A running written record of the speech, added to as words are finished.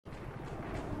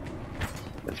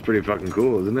That's pretty fucking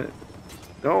cool, isn't it?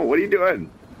 Oh, what are you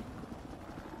doing?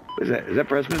 What is that? Is that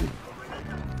Pressman?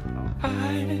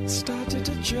 I started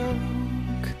a joke,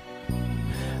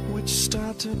 which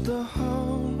started the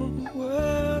whole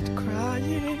world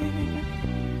crying.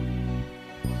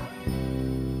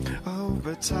 Oh,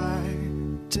 but I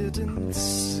didn't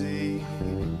see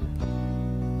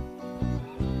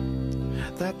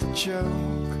that the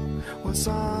joke was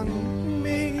on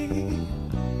me.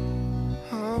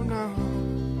 Oh no.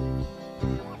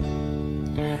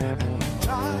 And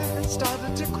I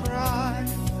started to cry,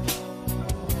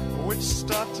 which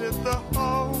started the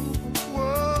whole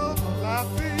world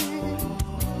laughing.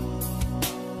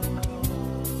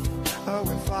 Oh,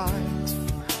 if I'd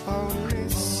only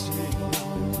see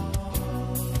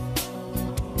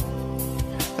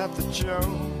that the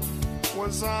joke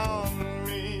was on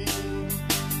me.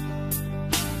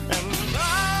 And I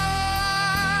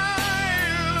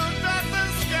looked at the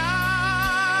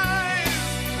skies,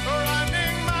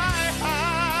 running my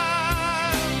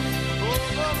hands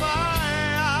over my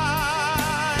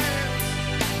eyes,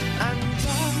 and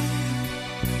I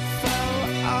fell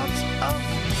out of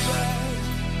bed,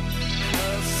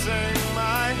 cursing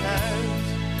my head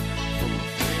for the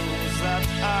things that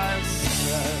I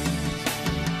said,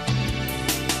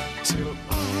 till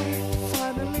I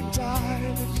finally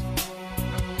died,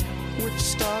 which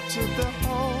started the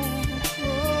whole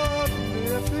world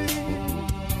living.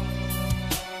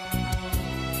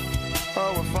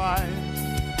 Oh, if I'd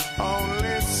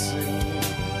only seen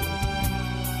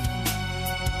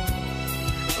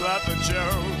that the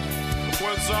joke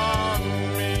was on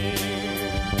me.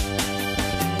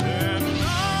 And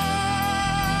I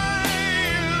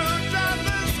looked at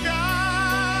the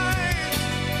skies,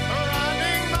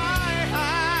 running my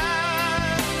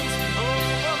hands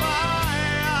over my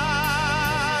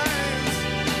eyes,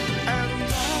 and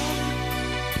I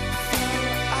fell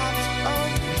out of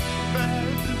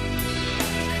bed,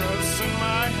 cursing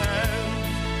my head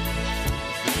for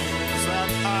things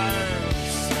that I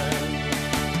said,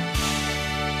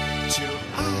 till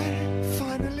I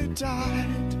finally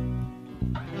died,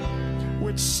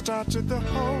 which started the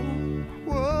whole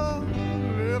world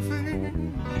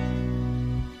living.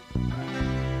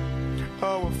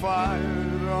 Oh, if I'd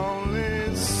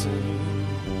only seen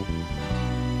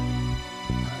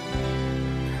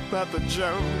that the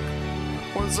joke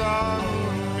was on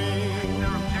me.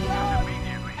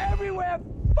 Everywhere,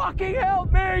 fucking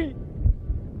help me!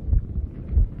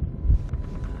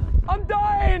 I'm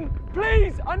dying!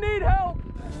 Please, I need help!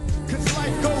 Cause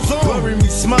life goes on. Bury me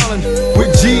smiling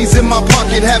with G's in my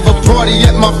pocket. Have a party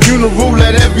at my funeral.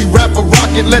 Let every rapper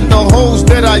rock it. Let the hoes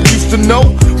that I used to know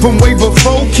from way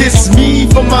before kiss me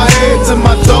from my head to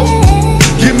my toe.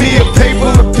 Give me a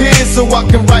paper, a pen, so I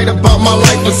can write about my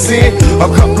life of sin. A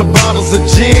couple of bottles of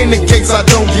gin in case I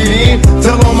don't get in.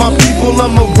 Tell all my people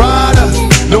I'm a rock.